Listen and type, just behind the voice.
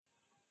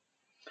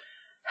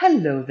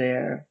Hello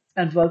there,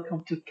 and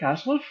welcome to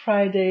Casual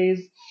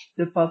Fridays,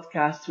 the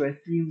podcast where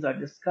themes are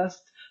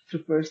discussed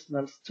through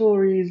personal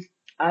stories,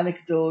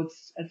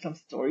 anecdotes, and some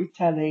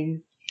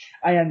storytelling.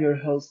 I am your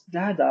host,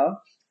 Dada,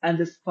 and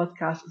this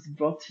podcast is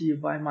brought to you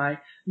by my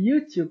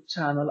YouTube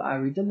channel, I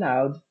Read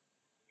Aloud.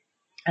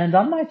 And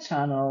on my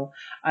channel,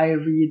 I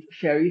read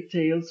fairy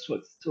tales,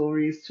 short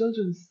stories,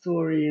 children's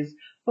stories,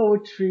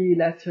 poetry,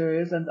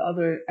 letters, and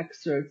other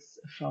excerpts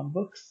from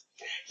books.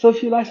 So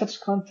if you like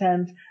such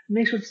content,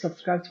 make sure to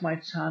subscribe to my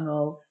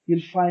channel.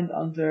 You'll find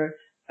under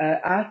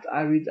at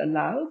I Read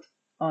Aloud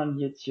on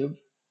YouTube.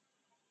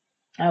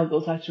 I would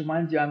also like to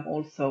remind you I'm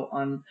also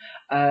on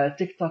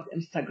TikTok,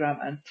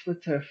 Instagram, and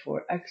Twitter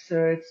for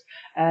excerpts.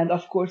 And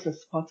of course,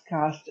 this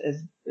podcast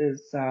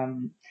is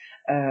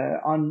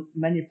on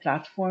many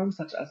platforms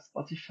such as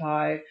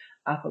Spotify,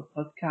 Apple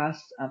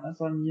Podcasts,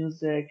 Amazon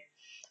Music,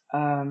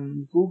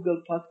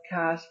 Google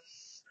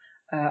Podcasts,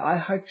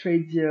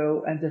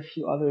 iHeartRadio, and a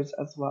few others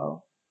as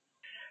well.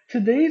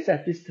 Today's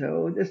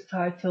episode is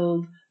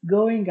titled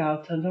Going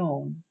Out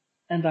Alone,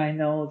 and I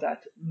know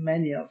that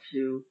many of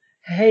you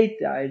hate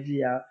the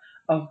idea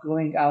of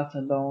going out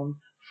alone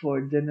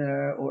for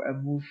dinner or a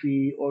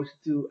movie or to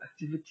do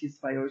activities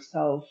by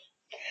yourself.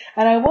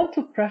 And I want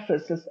to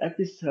preface this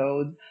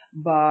episode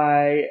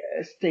by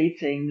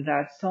stating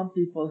that some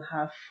people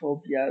have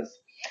phobias.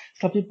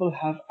 Some people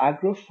have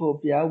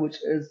agoraphobia, which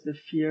is the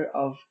fear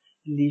of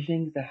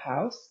leaving the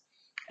house,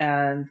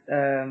 and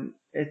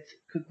it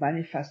could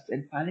manifest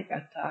in panic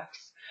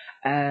attacks,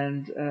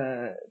 and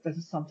this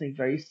is something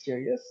very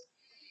serious.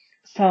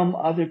 Some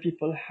other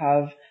people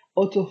have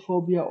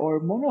autophobia or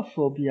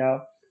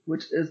monophobia,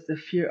 which is the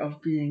fear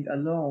of being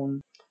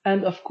alone.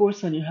 And of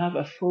course, when you have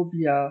a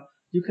phobia,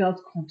 you cannot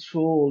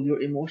control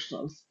your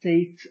emotional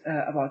state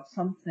about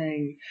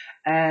something,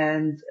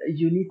 and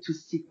you need to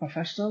seek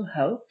professional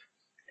help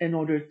in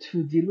order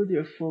to deal with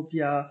your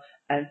phobia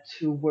and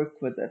to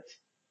work with it.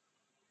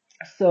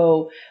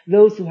 So,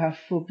 those who have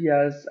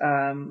phobias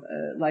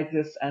like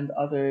this and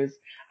others,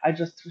 I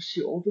just wish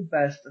you all the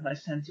best and I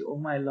send you all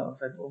my love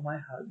and all my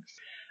hugs.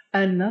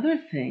 Another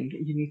thing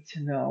you need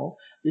to know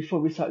before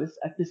we start this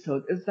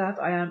episode is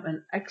that I am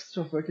an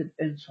extroverted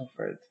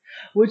introvert,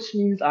 which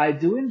means I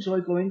do enjoy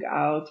going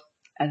out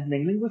and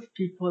mingling with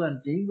people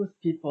and being with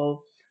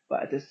people,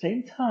 but at the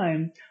same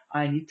time,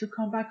 I need to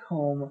come back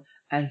home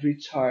and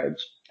recharge.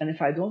 And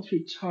if I don't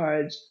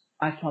recharge,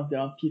 I can't be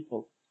around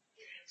people.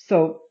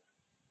 So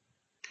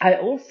I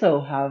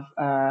also have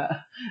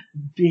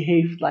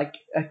behaved like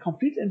a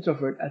complete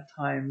introvert at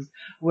times,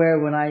 where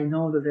when I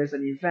know that there's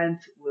an event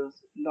with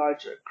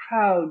larger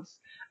crowds,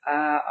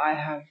 I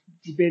have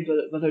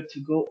debated whether to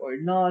go or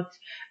not,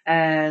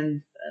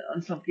 and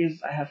in some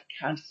cases I have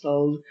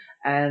cancelled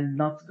and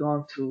not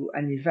gone to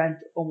an event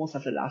almost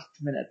at the last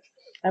minute.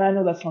 And I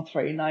know that's not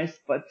very nice,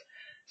 but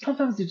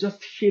sometimes you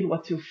just feel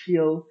what you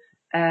feel.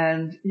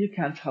 And you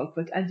can't help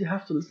it, and you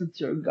have to listen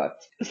to your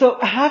gut. So,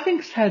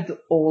 having said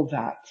all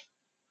that,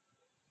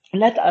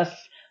 let us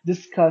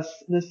discuss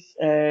this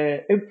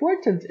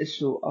important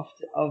issue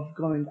of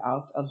going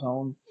out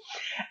alone.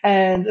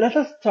 And let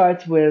us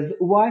start with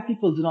why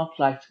people do not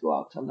like to go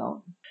out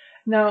alone.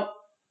 Now,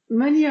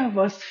 many of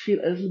us feel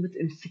a little bit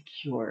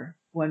insecure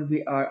when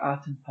we are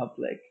out in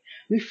public.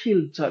 We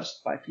feel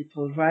judged by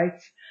people,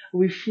 right?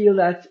 We feel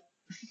that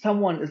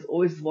someone is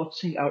always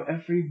watching our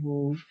every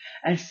move,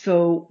 and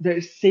so there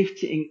is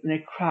safety in a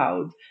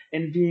crowd,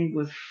 in being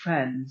with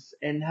friends,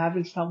 in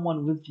having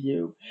someone with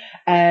you.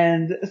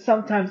 And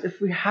sometimes, if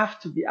we have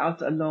to be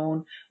out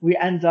alone, we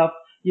end up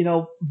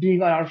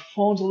being on our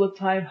phones all the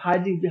time,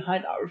 hiding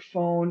behind our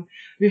phone.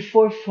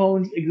 Before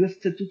phones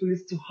existed, people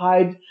used to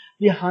hide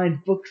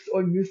behind books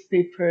or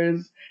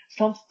newspapers.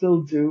 Some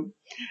still do.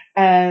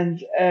 And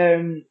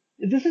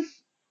this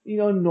is,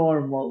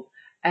 normal.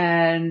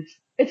 And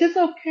it is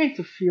okay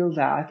to feel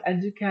that.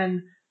 And you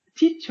can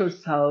teach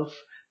yourself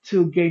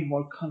to gain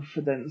more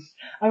confidence.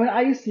 I mean,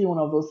 I used to be one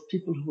of those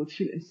people who would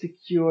feel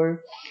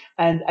insecure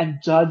and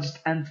judged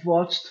and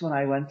watched when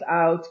I went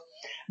out.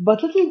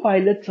 But little by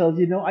little,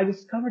 I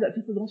discovered that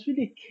people don't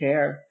really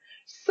care.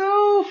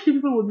 So few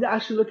people would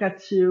actually look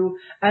at you,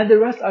 and the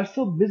rest are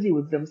so busy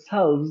with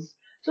themselves.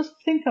 Just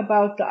think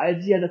about the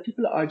idea that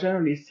people are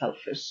generally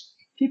selfish.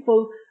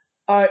 People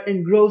are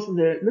engrossed in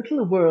their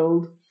little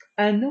world,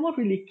 and no one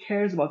really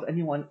cares about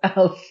anyone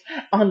else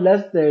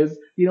unless there's,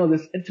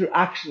 this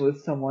interaction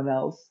with someone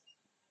else.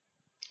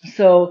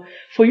 So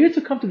for you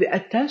to come to the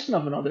attention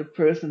of another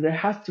person, there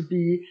has to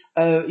be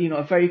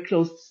a very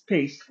close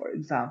space, for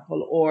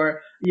example,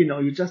 or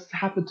you just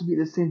happen to be in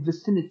the same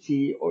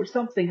vicinity, or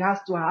something has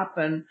to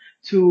happen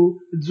to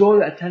draw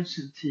the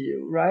attention to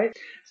you, right?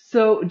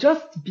 So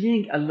just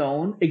being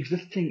alone,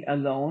 existing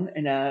alone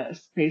in a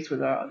space where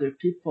there are other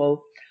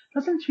people,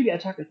 doesn't really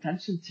attract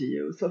attention to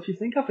you. So if you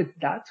think of it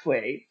that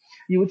way,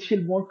 you would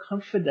feel more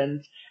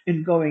confident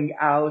in going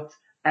out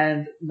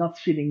and not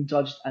feeling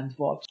judged and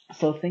watched.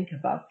 So think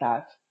about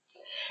that.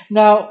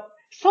 Now,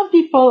 some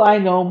people I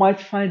know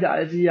might find the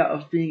idea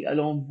of being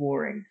alone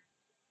boring,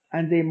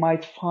 and they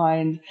might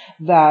find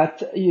that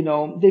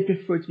they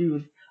prefer to be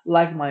with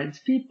like-minded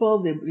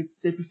people.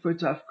 They prefer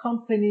to have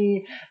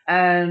company,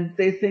 and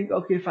they think,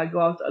 okay, if I go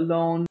out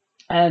alone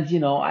and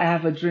I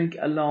have a drink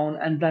alone,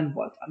 and then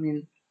what? I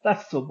mean,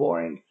 that's so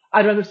boring.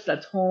 I'd rather sit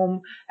at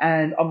home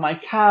and on my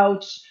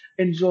couch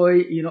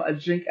enjoy a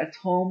drink at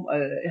home,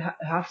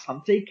 have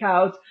some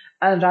takeout,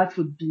 and that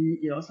would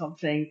be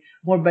something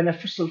more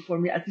beneficial for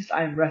me. At least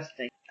I'm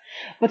resting.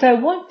 But I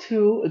want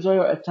to draw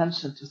your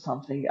attention to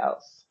something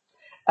else.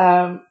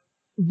 um,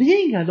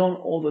 Being alone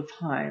all the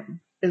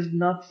time is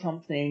not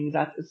something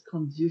that is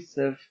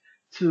conducive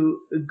to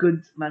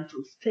good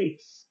mental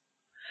states.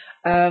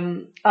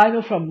 I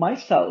know from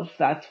myself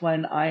that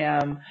when I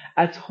am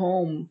at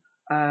home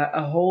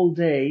a whole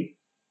day,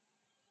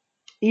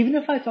 even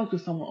if I talk to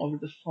someone over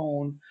the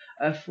phone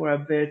for a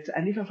bit,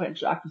 and even if I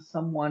interact with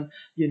someone,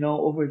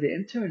 over the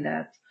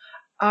internet,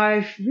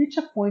 I reach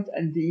a point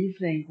in the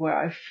evening where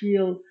I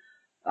feel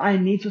I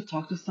need to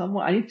talk to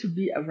someone. I need to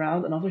be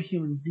around another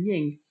human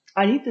being.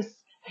 I need this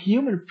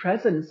human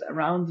presence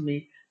around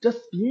me. Just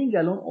being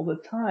alone all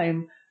the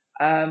time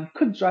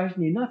could drive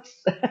me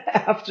nuts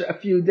after a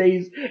few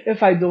days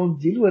if I don't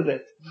deal with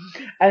it.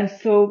 And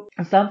so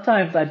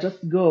sometimes I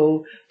just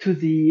go to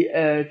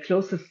the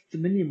closest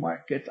mini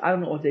market. I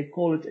don't know what they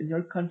call it in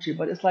your country,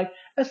 but it's like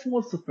a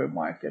small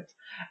supermarket.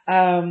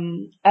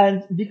 And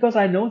because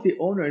I know the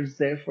owners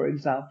there, for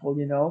example,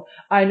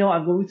 I know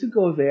I'm going to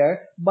go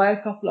there, buy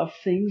a couple of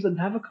things and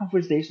have a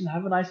conversation,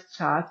 have a nice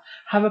chat,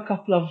 have a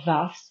couple of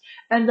laughs.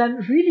 And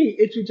then really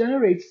it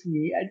regenerates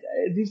me at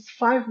these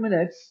 5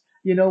 minutes,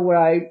 where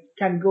I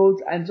can go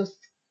and just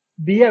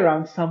be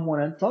around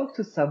someone and talk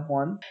to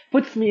someone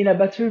puts me in a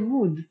better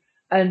mood.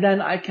 And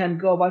then I can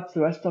go about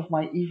the rest of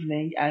my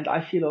evening and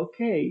I feel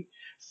okay.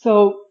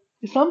 So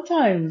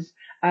sometimes,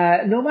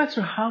 no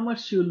matter how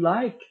much you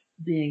like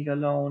being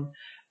alone,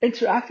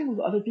 interacting with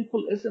other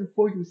people is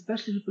important,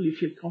 especially people you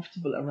feel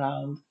comfortable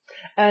around.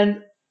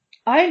 And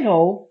I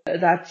know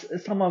that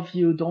some of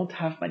you don't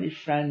have many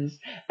friends,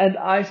 and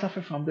I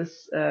suffer from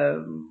this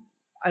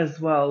as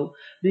well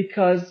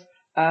because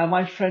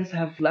my friends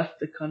have left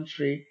the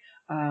country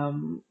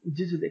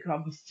due to the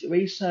economic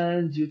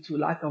situation, due to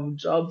lack of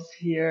jobs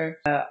here.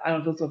 I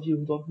know those of you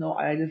who don't know,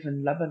 I live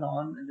in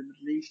Lebanon in the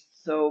Middle East.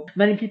 So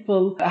many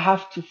people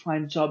have to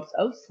find jobs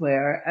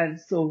elsewhere.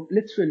 And so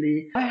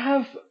literally, I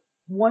have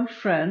one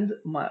friend,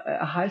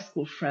 a high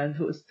school friend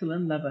who is still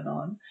in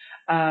Lebanon,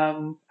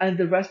 and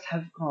the rest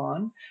have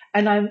gone.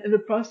 And I'm in the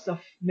process of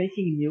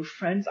making new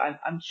friends.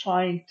 I'm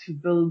trying to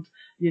build,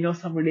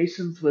 some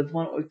relations with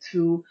one or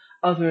two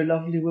other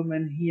lovely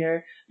women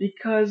here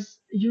because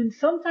you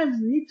sometimes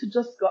need to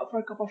just go out for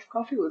a cup of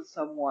coffee with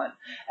someone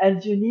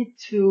and you need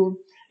to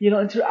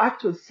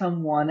interact with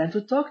someone and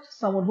to talk to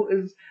someone who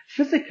is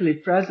physically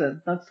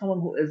present, not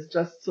someone who is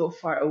just so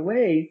far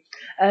away.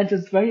 And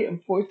it's very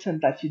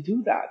important that you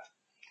do that.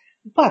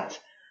 But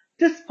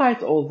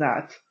despite all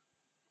that,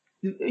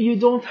 you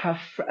don't have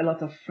a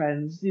lot of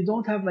friends, you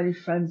don't have many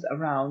friends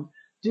around.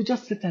 You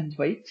just sit and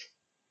wait.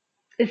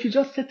 If you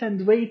just sit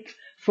and wait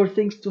for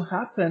things to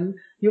happen,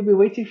 you'll be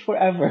waiting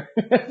forever.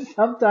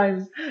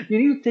 Sometimes you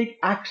need to take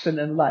action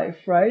in life,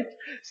 right?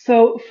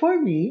 So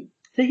for me,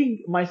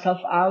 taking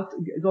myself out,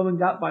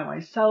 going out by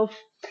myself,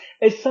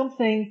 is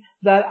something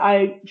that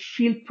I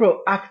feel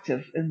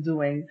proactive in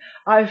doing.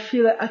 I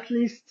feel at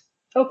least,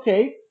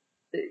 okay,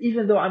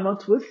 even though I'm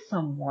not with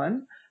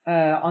someone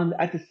on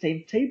at the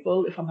same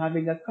table, if I'm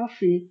having a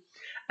coffee,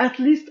 at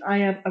least I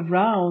am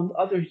around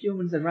other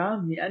humans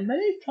around me. And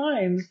many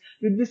times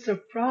you'd be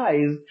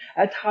surprised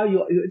at how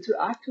you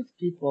interact with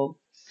people.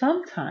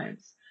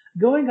 Sometimes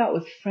going out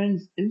with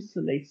friends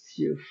insulates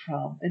you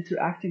from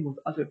interacting with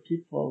other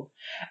people.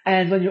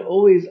 And when you're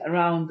always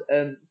around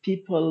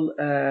people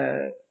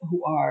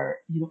who are,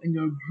 in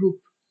your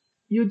group,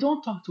 you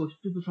don't talk to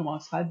people from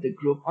outside the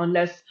group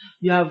unless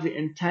you have the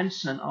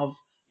intention of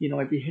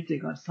maybe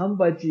hitting on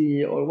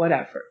somebody or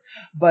whatever.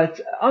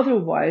 But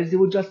otherwise you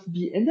would just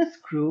be in this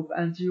group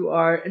and you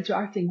are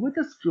interacting with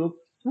this group,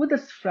 with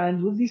this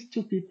friend, with these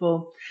two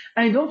people,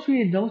 and you don't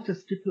really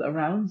notice people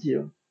around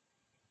you.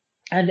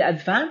 And the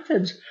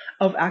advantage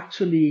of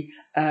actually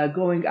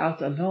going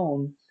out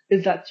alone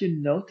is that you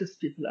notice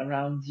people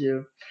around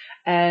you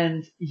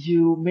and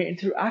you may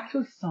interact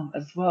with some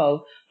as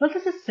well, not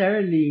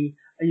necessarily,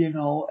 in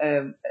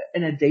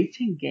a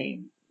dating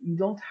game. You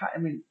don't have, I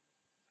mean,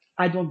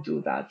 I don't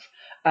do that.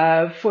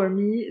 For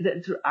me, the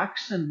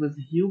interaction with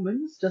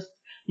humans, just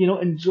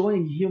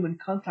enjoying human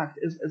contact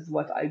is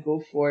what I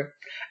go for.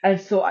 And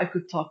so I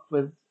could talk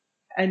with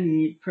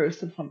any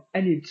person from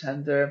any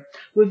gender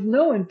with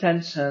no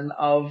intention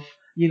of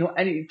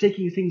any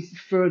taking things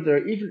further,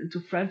 even into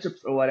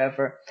friendships or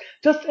whatever.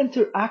 Just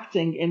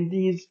interacting in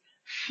these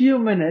few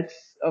minutes,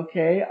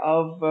 okay,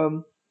 of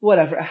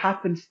whatever a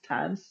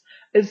happenstance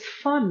is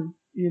fun.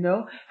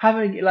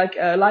 Having like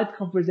a light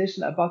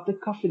conversation about the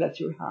coffee that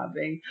you're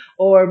having,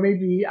 or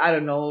maybe I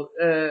don't know,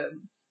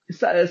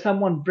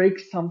 someone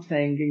breaks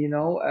something,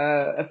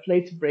 a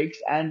plate breaks,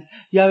 and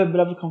you have a bit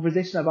of a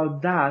conversation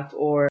about that,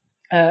 or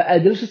a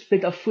delicious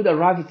plate of food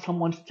arrives at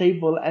someone's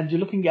table and you're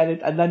looking at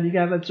it and then you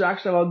can have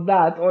interaction about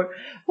that or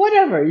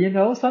whatever,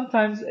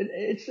 sometimes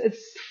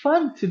it's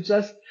fun to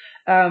just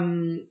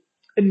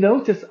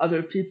notice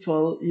other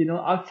people,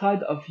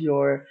 outside of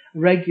your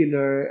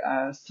regular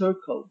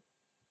circle.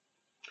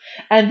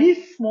 And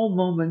these small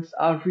moments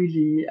are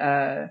really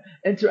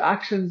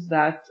interactions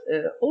that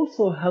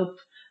also help,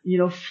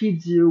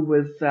 feed you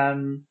with, I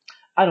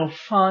don't know,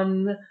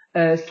 fun,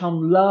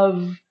 some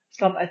love,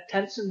 some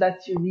attention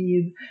that you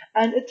need.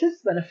 And it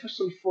is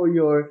beneficial for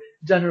your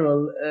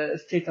general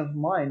state of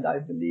mind, I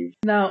believe.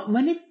 Now,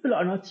 many people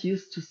are not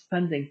used to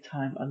spending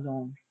time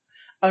alone,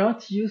 are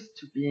not used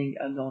to being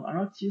alone, are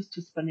not used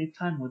to spending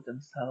time with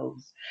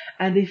themselves.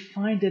 And they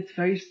find it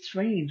very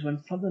strange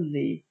when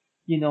suddenly,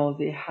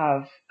 they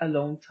have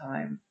alone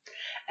time.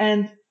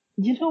 And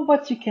you know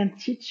what? You can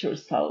teach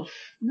yourself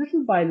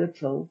little by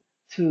little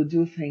to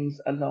do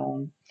things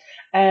alone.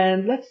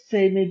 And let's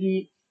say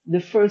maybe the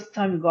first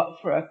time you go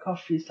out for a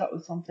coffee, start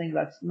with something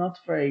that's not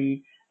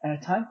very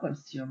time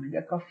consuming.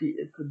 A coffee,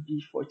 it could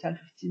be for 10,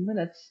 15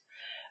 minutes.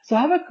 So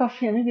have a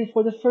coffee and maybe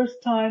for the first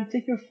time,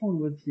 take your phone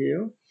with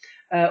you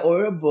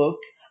or a book.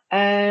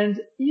 And,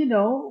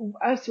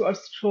 as you are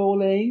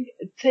scrolling,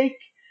 take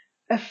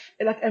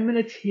like a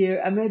minute here,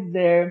 a minute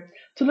there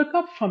to look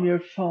up from your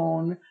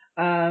phone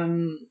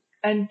um,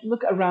 and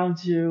look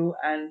around you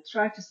and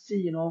try to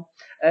see,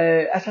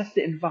 assess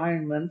the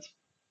environment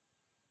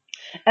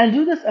and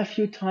do this a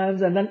few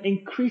times and then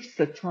increase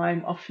the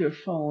time of your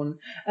phone.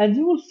 And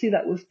you will see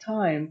that with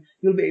time,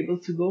 you'll be able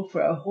to go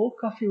for a whole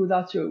coffee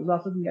without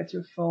looking at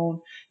your phone.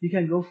 You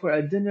can go for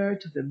a dinner,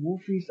 to the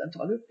movies and to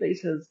other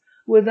places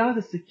without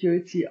the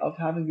security of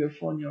having your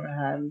phone in your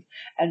hand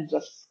and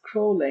just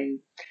scrolling.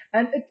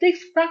 And it takes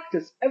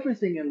practice.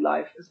 Everything in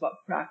life is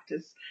about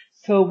practice.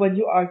 So when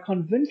you are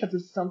convinced that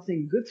it's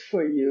something good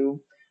for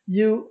you,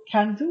 you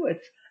can do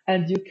it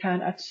and you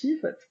can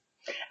achieve it.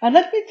 And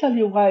let me tell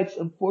you why it's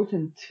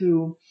important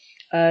to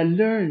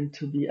learn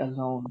to be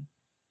alone.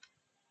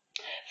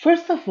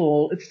 First of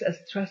all, it's a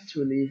stress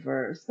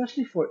reliever,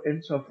 especially for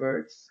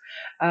introverts,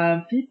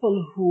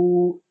 people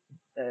who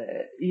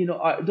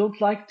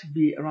don't like to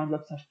be around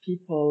lots of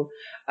people,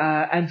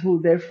 and who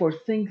therefore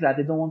think that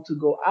they don't want to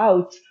go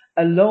out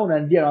alone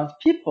and be around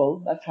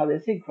people. That's how they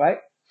think, right?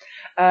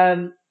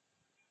 Um,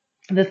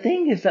 the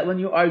thing is that when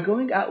you are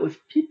going out with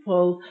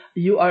people,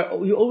 you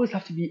always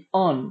have to be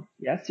on.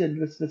 Yes,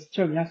 this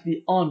term, you have to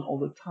be on all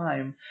the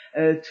time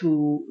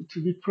to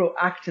be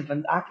proactive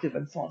and active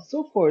and so on and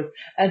so forth,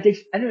 and it takes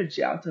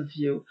energy out of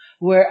you.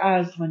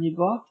 Whereas when you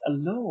go out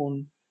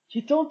alone,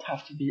 you don't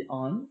have to be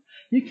on.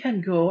 You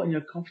can go in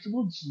your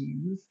comfortable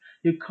jeans,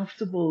 your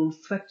comfortable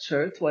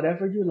sweatshirt,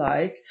 whatever you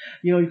like,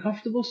 your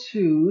comfortable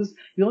shoes.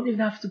 You don't even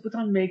have to put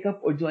on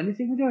makeup or do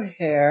anything with your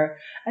hair,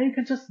 and you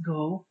can just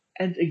go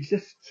and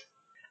exist.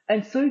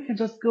 And so you can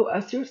just go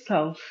as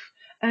yourself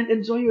and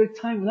enjoy your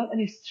time without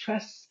any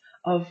stress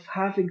of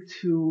having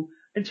to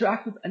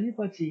interact with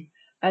anybody.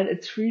 And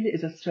it really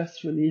is a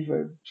stress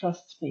reliever,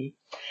 trust me.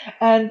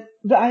 And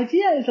the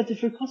idea is that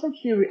if you're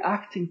constantly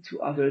reacting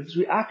to others,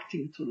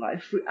 reacting to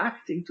life,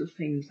 reacting to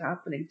things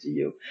happening to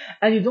you,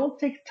 and you don't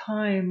take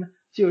time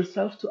to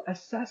yourself to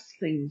assess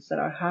things that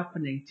are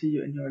happening to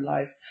you in your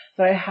life,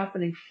 that are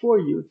happening for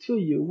you, to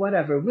you,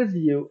 whatever, with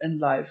you in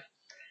life,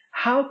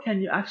 how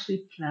can you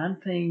actually plan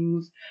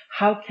things?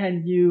 How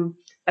can you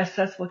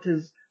assess what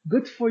is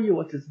good for you,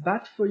 what is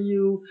bad for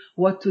you,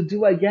 what to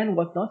do again,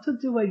 what not to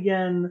do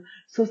again?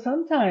 So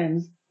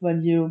sometimes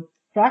when you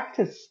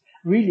practice,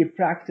 really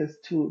practice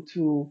to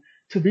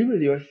be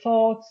with your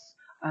thoughts,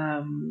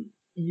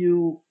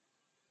 you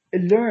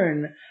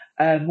learn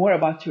more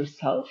about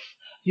yourself,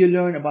 you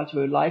learn about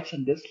your likes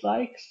and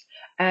dislikes,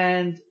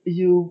 and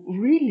you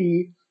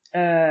really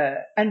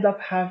end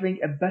up having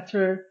a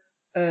better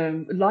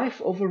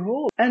life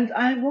overall. And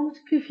I want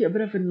to give you a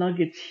bit of a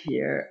nugget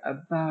here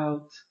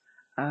about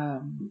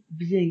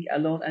being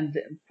alone and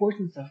the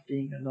importance of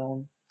being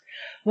alone.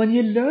 When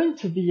you learn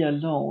to be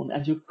alone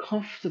and you're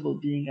comfortable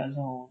being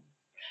alone,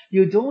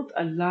 you don't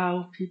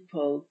allow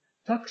people,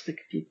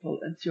 toxic people,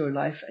 into your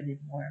life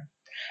anymore.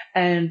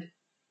 And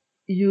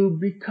you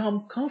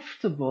become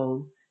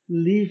comfortable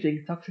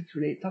leaving toxic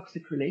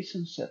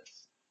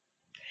relationships.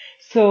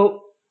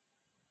 So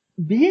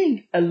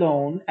being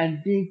alone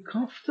and being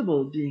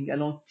comfortable being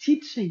alone,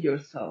 teaching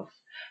yourself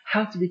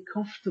how to be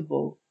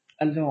comfortable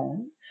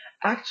alone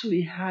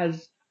actually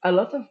has a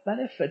lot of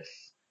benefits,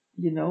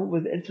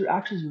 with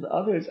interactions with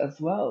others as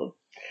well.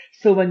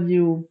 So when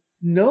you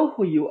know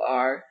who you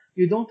are,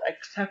 you don't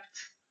accept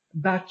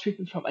bad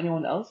treatment from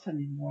anyone else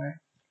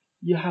anymore.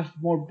 You have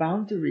more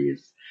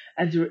boundaries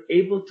and you're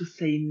able to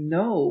say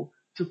no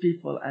to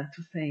people and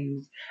to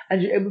things,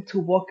 and you're able to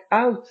walk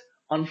out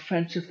on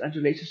friendships and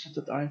relationships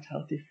that aren't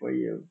healthy for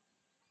you.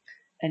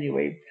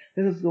 Anyway,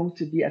 this is going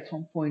to be at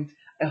some point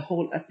a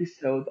whole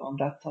episode on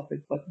that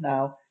topic, but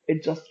now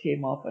it just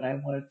came up and I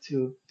wanted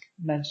to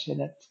mention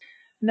it.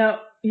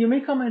 Now, you may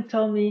come and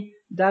tell me,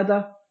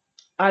 Dada,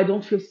 I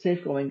don't feel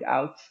safe going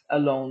out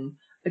alone.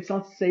 It's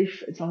not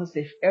safe. It's not a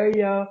safe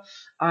area.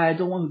 I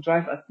don't want to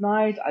drive at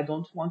night. I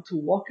don't want to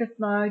walk at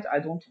night. I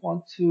don't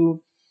want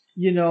to,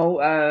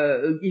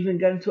 even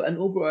get into an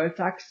Uber or a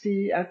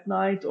taxi at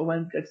night or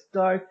when it gets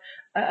dark.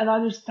 And I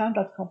understand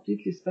that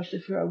completely, especially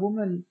if you're a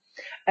woman.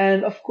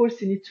 And of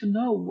course, you need to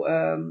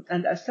know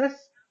and assess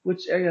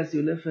which areas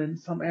you live in.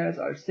 Some areas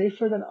are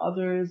safer than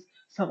others.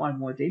 Some are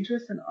more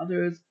dangerous than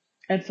others.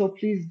 And so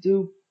please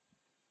do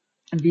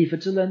be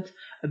vigilant,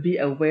 be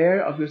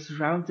aware of your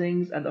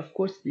surroundings, and of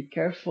course be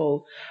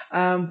careful.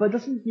 But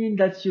doesn't mean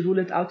that you rule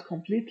it out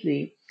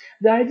completely.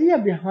 The idea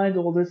behind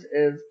all this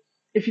is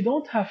if you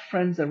don't have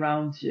friends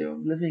around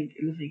you living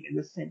in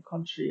the same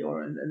country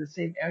or in the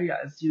same area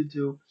as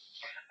you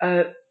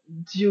uh,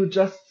 do you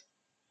just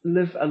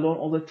live alone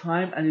all the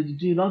time and you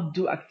do not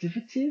do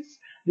activities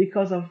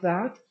because of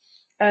that?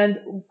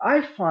 And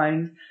I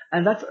find,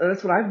 and that's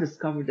what I've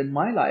discovered in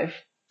my life,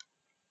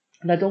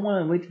 and I don't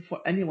want to wait for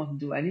anyone to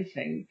do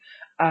anything.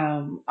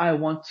 I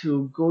want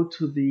to go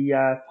to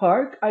the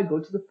park. I go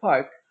to the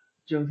park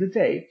during the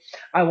day.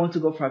 I want to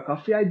go for a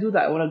coffee. I do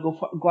that. I want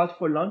to go out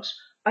for lunch.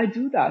 I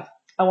do that.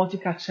 I want to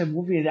catch a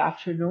movie in the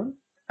afternoon.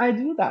 I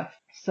do that.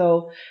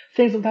 So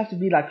things don't have to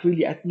be like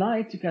really at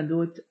night. You can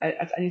do it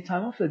at any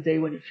time of the day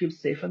when you feel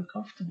safe and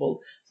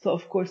comfortable. So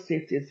of course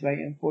safety is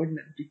very important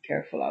and be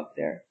careful out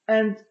there.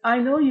 And I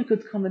know you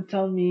could come and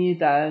tell me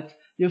that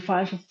your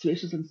financial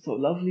situation isn't so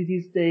lovely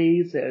these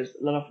days. There's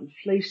a lot of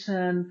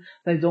inflation.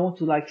 They don't want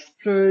to like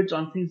splurge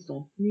on things you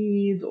don't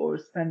need or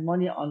spend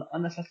money on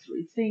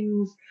unnecessary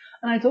things.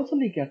 And I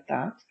totally get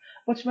that.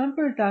 But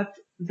remember that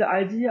the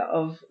idea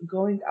of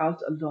going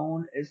out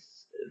alone is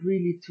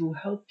really to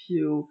help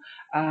you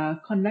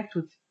connect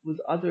with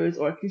others,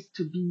 or at least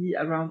to be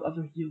around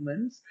other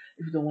humans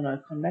if you don't want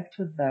to connect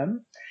with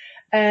them.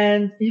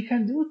 And you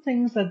can do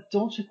things that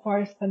don't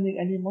require spending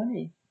any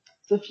money.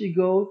 So if you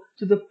go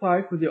to the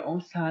park with your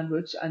own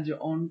sandwich and your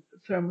own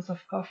thermos of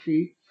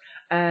coffee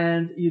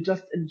and you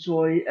just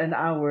enjoy an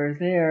hour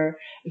there,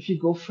 if you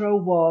go for a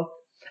walk,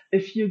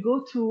 if you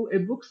go to a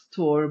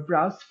bookstore,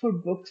 browse for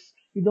books,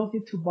 you don't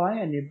need to buy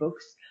any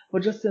books,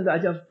 but just the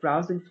idea of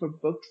browsing for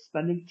books,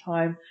 spending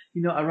time,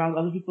 around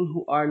other people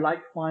who are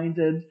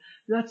like-minded,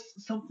 that's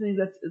something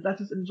that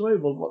is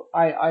enjoyable. Well,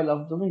 I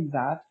love doing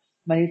that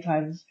many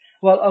times.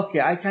 Well, okay,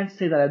 I can't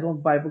say that I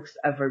don't buy books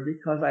ever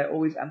because I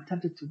always am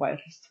tempted to buy at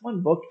least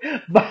one book,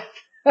 but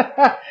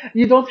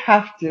you don't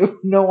have to.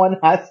 No one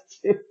has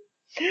to.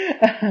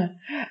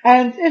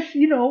 And if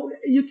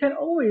you can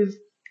always,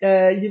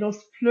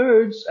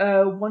 splurge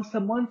once a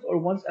month or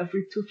once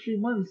every 2, 3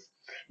 months.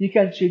 You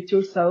can treat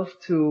yourself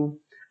to,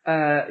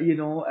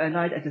 a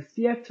night at a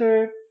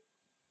theater,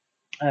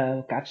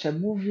 catch a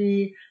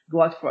movie,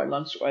 go out for a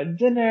lunch or a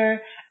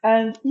dinner,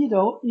 and you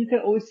can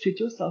always treat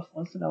yourself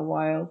once in a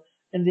while.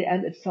 In the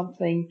end, it's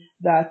something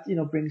that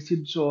brings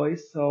you joy,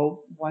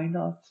 so why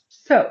not?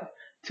 So,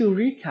 to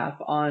recap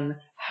on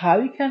how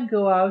you can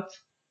go out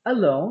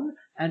alone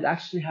and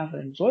actually have an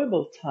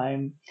enjoyable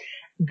time,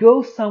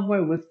 go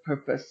somewhere with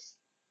purpose.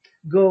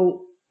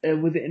 Go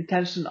with the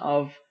intention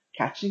of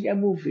catching a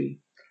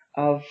movie,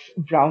 of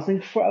browsing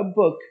for a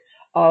book,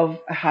 of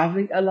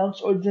having a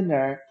lunch or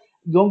dinner,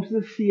 going to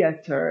the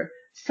theater,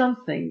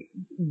 something.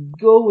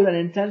 Go with an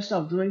intention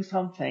of doing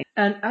something.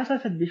 And as I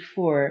said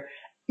before,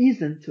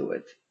 ease into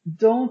it.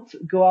 Don't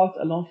go out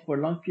alone for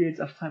long periods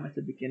of time at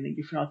the beginning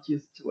if you're not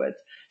used to it.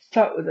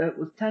 Start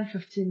with 10,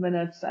 15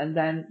 minutes and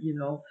then,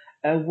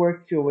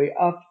 work your way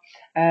up.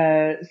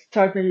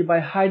 Start maybe by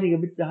hiding a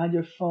bit behind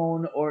your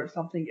phone or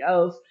something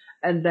else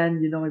and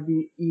then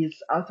maybe ease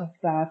out of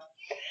that.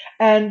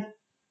 And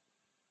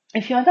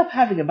if you end up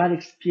having a bad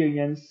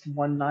experience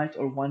one night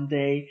or one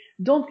day,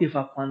 don't give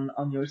up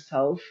on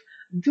yourself.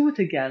 Do it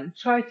again.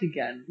 Try it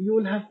again. You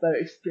will have better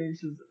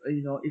experiences,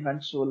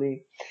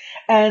 eventually.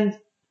 And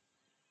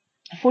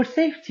for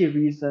safety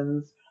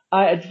reasons,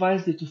 I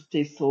advise you to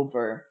stay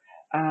sober.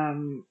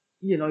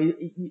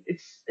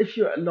 It's if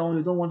you're alone,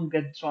 you don't want to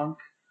get drunk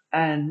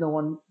and no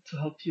one to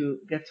help you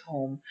get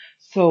home.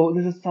 So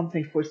this is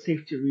something for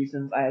safety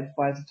reasons. I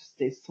advise you to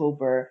stay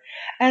sober.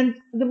 And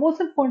the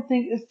most important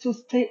thing is to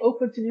stay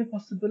open to new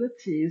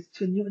possibilities,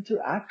 to new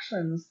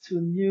interactions, to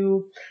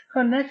new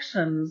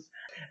connections.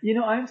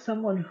 I'm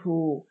someone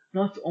who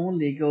not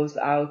only goes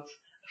out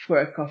for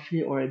a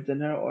coffee or a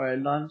dinner or a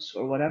lunch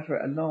or whatever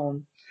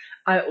alone,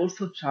 I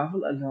also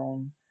travel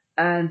alone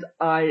and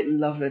I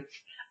love it.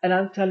 And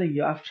I'm telling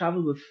you, I've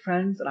traveled with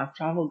friends and I've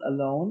traveled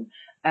alone,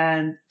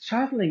 and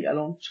traveling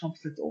alone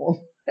trumps it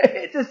all.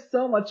 It is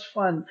so much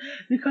fun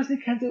because you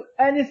can do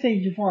anything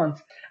you want.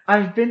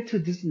 I've been to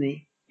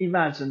Disney.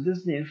 Imagine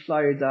Disney in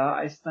Florida.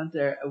 I spent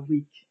there a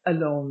week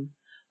alone.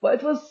 But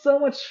it was so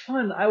much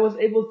fun. I was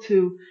able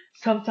to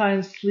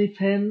sometimes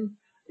sleep in,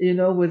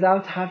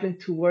 without having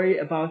to worry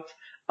about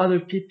other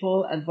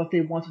people and what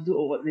they want to do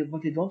or what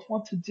they don't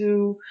want to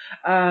do.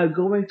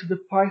 Going to the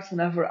parks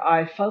whenever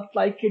I felt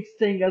like it,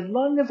 staying as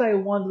long as I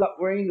want without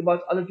worrying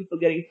about other people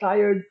getting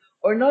tired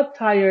or not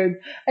tired.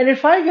 And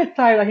if I get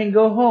tired, I can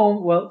go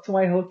home, well, to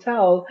my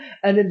hotel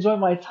and enjoy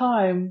my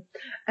time.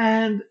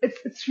 And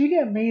it's really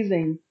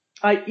amazing.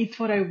 I eat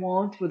what I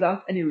want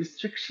without any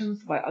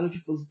restrictions by other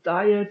people's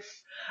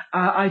diets.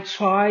 I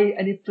try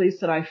any place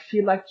that I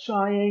feel like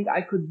trying.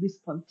 I could be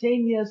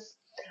spontaneous.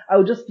 I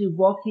would just be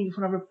walking in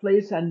front of a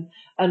place and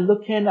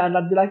look in and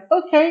I'd be like,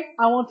 okay,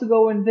 I want to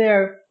go in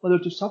there, whether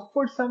to shop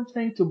for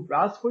something, to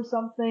browse for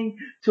something,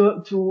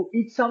 to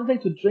eat something,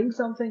 to drink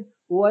something,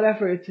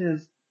 whatever it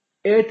is.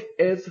 It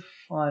is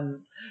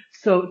fun.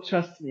 So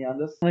trust me on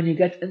this. When you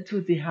get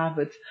into the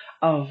habit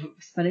of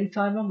spending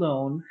time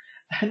alone,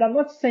 and I'm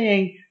not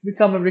saying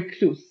become a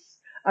recluse.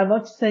 I'm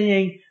not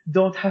saying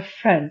don't have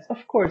friends.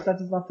 Of course, that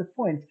is not the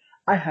point.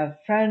 I have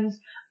friends.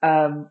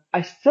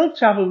 I still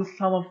travel with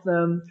some of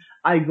them.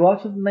 I go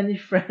out with many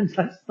friends.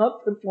 That's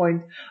not the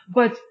point.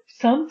 But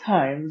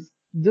sometimes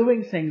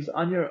doing things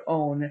on your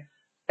own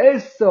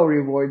is so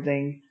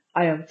rewarding.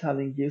 I am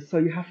telling you. So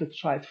you have to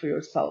try it for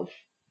yourself.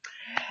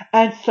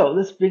 And so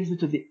this brings me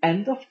to the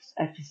end of this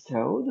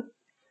episode.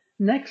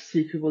 Next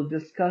week, we will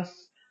discuss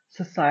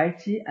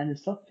society and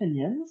its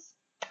opinions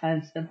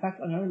and its impact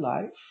on our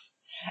life.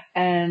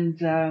 And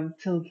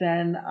till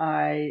then,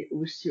 I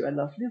wish you a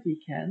lovely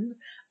weekend.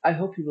 I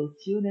hope you will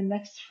tune in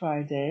next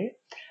Friday.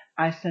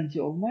 I send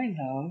you all my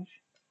love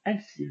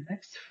and see you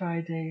next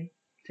Friday.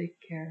 Take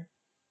care.